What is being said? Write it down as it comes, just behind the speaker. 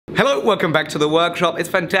Hello, welcome back to the workshop. It's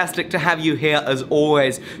fantastic to have you here as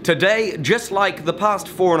always. Today, just like the past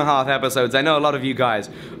 4.5 episodes, I know a lot of you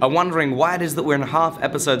guys are wondering why it is that we're in half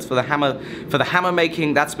episodes for the hammer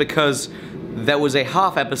making. That's because there was a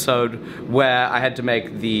half episode where I had to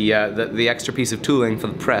make the extra piece of tooling for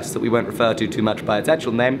the press that we won't refer to too much by its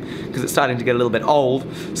actual name because it's starting to get a little bit old.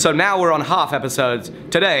 So now we're on half episodes.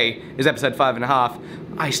 Today is episode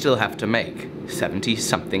 5.5. I still have to make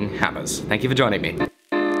 70-something hammers. Thank you for joining me.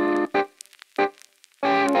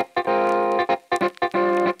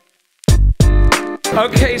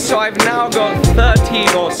 Okay, so I've now got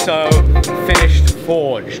 13 or so finished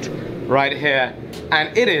forged right here,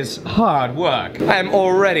 and it is hard work. I am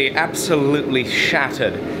already absolutely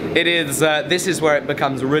shattered. It is, this is where it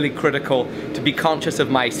becomes really critical to be conscious of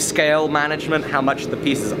my scale management, how much the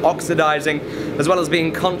piece is oxidizing, as well as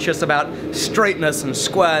being conscious about straightness and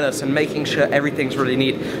squareness and making sure everything's really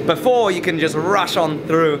neat. Before, you can just rush on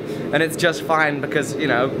through and it's just fine because, you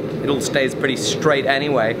know, it all stays pretty straight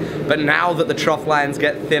anyway. But now that the trough lines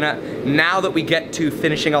get thinner, now that we get to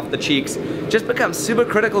finishing off the cheeks, just becomes super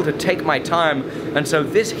critical to take my time. And so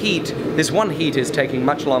this one heat is taking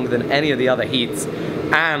much longer than any of the other heats.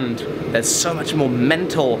 And there's so much more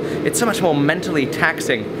it's so much more mentally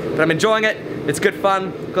taxing. But I'm enjoying it, it's good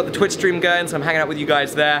fun. Got the Twitch stream going, so I'm hanging out with you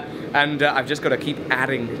guys there. And I've just got to keep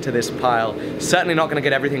adding to this pile. Certainly not going to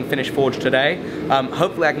get everything finished forged today.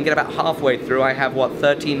 Hopefully I can get about halfway through. I have, what,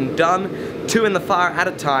 13 done? 2 in the fire at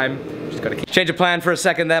a time. Just gotta change of plan for a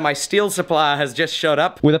second there. My steel supplier has just showed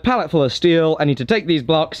up with a pallet full of steel. I need to take these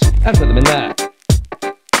blocks and put them in there.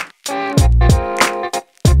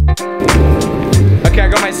 Okay, I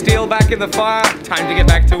got my steel back in the fire. Time to get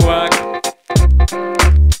back to work.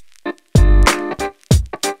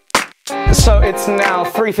 So it's now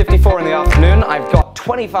 3:54 in the afternoon. I've got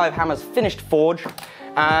 25 hammers finished forged.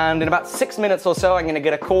 And in about 6 minutes or so, I'm gonna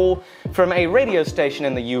get a call from a radio station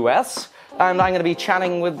in the US. And I'm gonna be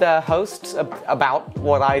chatting with their hosts about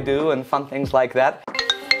what I do and fun things like that.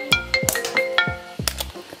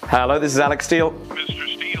 Hello, this is Alec Steele.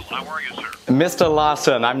 Mr. Steele, how are you, sir? Mr.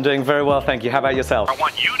 Larson, I'm doing very well, thank you. How about yourself? I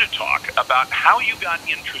want you to talk about how you got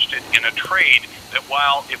interested in a trade that,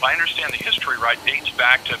 while, if I understand the history right, dates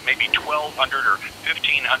back to maybe 1200 or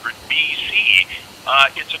 1500 BC.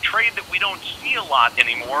 It's a trade that we don't see a lot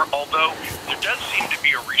anymore, although there does seem to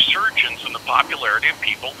be a resurgence in the popularity of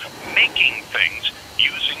people making things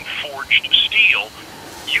using forged steel.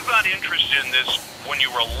 You got interested in this when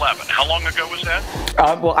you were 11. How long ago was that?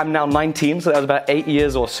 Well, I'm now 19, so that was about 8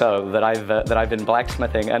 years or so that I've been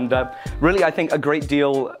blacksmithing. And really, I think a great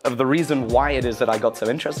deal of the reason why it is that I got so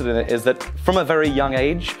interested in it is that from a very young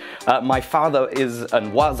age, my father is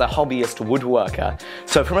and was a hobbyist woodworker.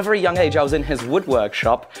 So from a very young age, I was in his woodwork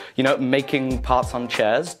shop, you know, making parts on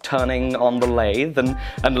chairs, turning on the lathe, and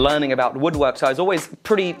learning about woodwork. So I was always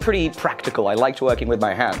pretty practical. I liked working with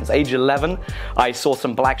my hands. Age 11, I saw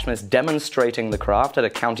some blacksmiths demonstrating the craft at a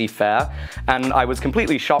county fair, and I was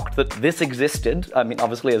completely shocked that this existed. I mean,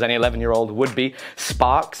 obviously, as any 11-year-old would be,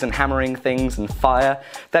 sparks and hammering things and fire.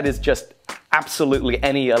 That is just absolutely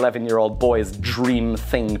any 11-year-old boy's dream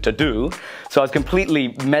thing to do. So I was completely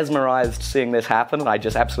mesmerized seeing this happen, and I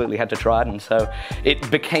just absolutely had to try it. And so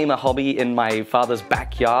it became a hobby in my father's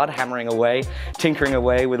backyard, hammering away, tinkering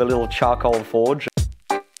away with a little charcoal forge.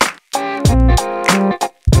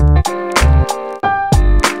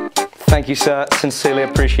 Thank you, sir. Sincerely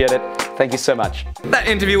appreciate it. Thank you so much. That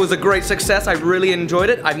interview was a great success. I really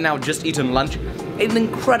enjoyed it. I've now just eaten lunch. An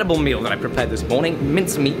incredible meal that I prepared this morning.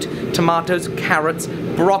 Mincemeat, tomatoes, carrots,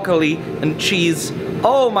 broccoli, and cheese.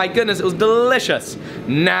 Oh my goodness, it was delicious.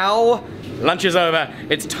 Now, lunch is over.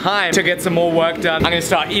 It's time to get some more work done. I'm gonna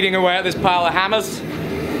start eating away at this pile of hammers.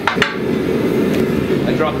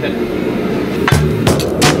 I dropped it.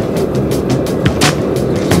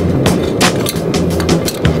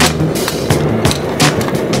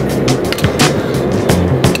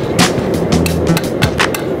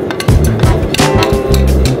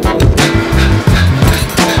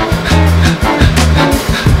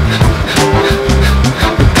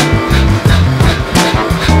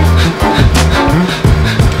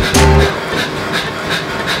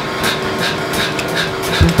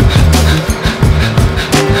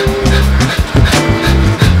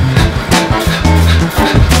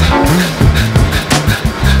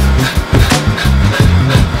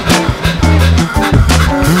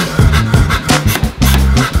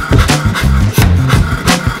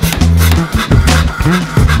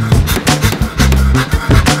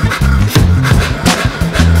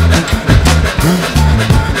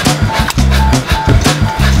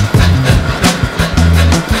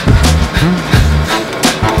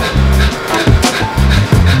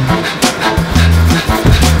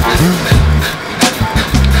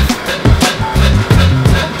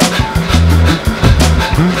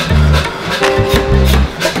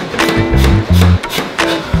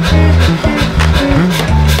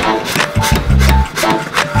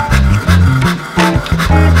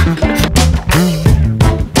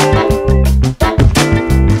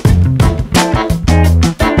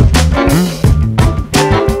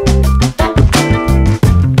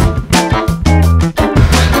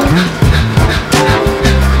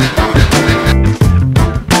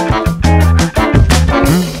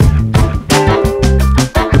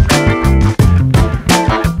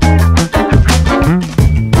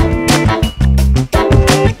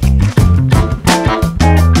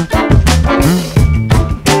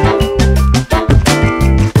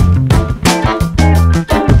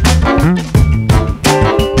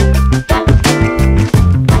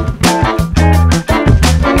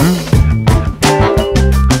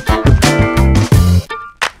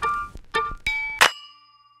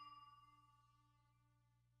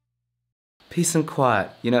 peace and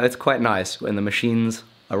quiet. You know, it's quite nice when the machines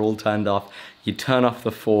are all turned off, you turn off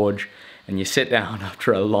the forge, and you sit down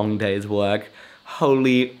after a long day's work.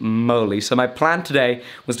 Holy moly. So my plan today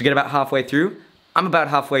was to get about halfway through. I'm about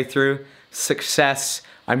halfway through. Success.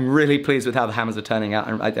 I'm really pleased with how the hammers are turning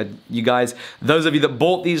out. You guys, those of you that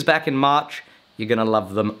bought these back in March, you're gonna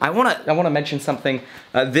love them. I wanna mention something.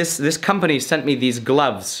 This company sent me these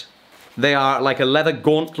gloves. They are like a leather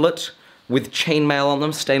gauntlet with chainmail on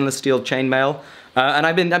them, stainless steel chainmail. And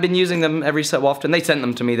I've been using them every so often. They sent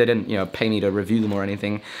them to me, they didn't, you know, pay me to review them or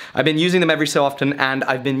anything. I've been using them every so often, and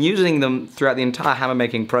I've been using them throughout the entire hammer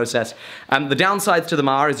making process. The downsides to them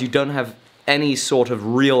are is you don't have any sort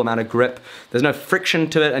of real amount of grip. There's no friction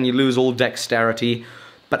to it, and you lose all dexterity.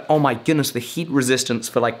 But oh my goodness, the heat resistance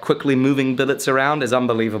for like quickly moving billets around is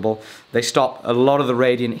unbelievable. They stop a lot of the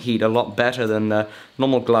radiant heat a lot better than the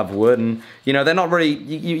normal glove would. And you know, they're not really,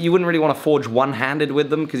 you wouldn't really want to forge one-handed with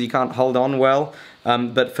them because you can't hold on well.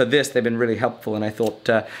 But for this, they've been really helpful, and I thought,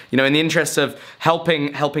 you know, in the interest of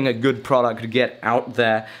helping a good product get out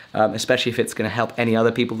there, especially if it's going to help any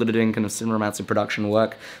other people that are doing kind of similar amounts of production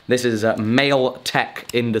work, this is Male Tech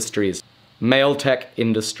Industries. Male Tech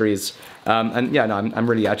Industries. And yeah, no, I'm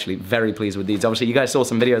really actually very pleased with these. Obviously, you guys saw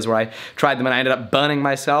some videos where I tried them and I ended up burning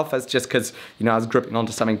myself. That's just because, you know, I was gripping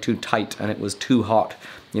onto something too tight and it was too hot.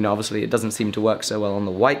 You know, obviously it doesn't seem to work so well on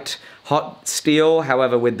the white hot steel.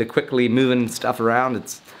 However, with the quickly moving stuff around,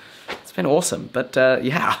 it's been awesome. But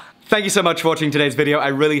yeah. Thank you so much for watching today's video. I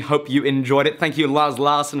really hope you enjoyed it. Thank you, Lars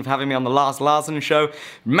Larson, for having me on the Lars Larson Show.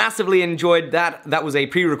 Massively enjoyed that. That was a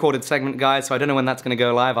pre-recorded segment, guys, so I don't know when that's gonna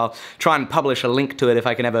go live. I'll try and publish a link to it if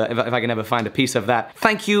I can ever find a piece of that.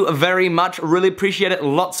 Thank you very much. Really appreciate it.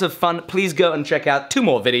 Lots of fun. Please go and check out 2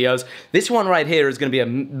 more videos. This one right here is gonna be a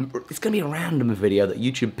random video that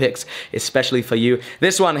YouTube picks, especially for you.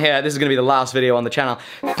 This one here, this is gonna be the last video on the channel.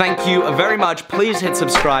 Thank you very much. Please hit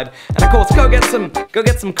subscribe, and of course, go get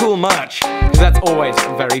some cool merch, because that's always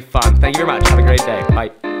very fun. Thank you very much. Have a great day.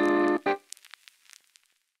 Bye.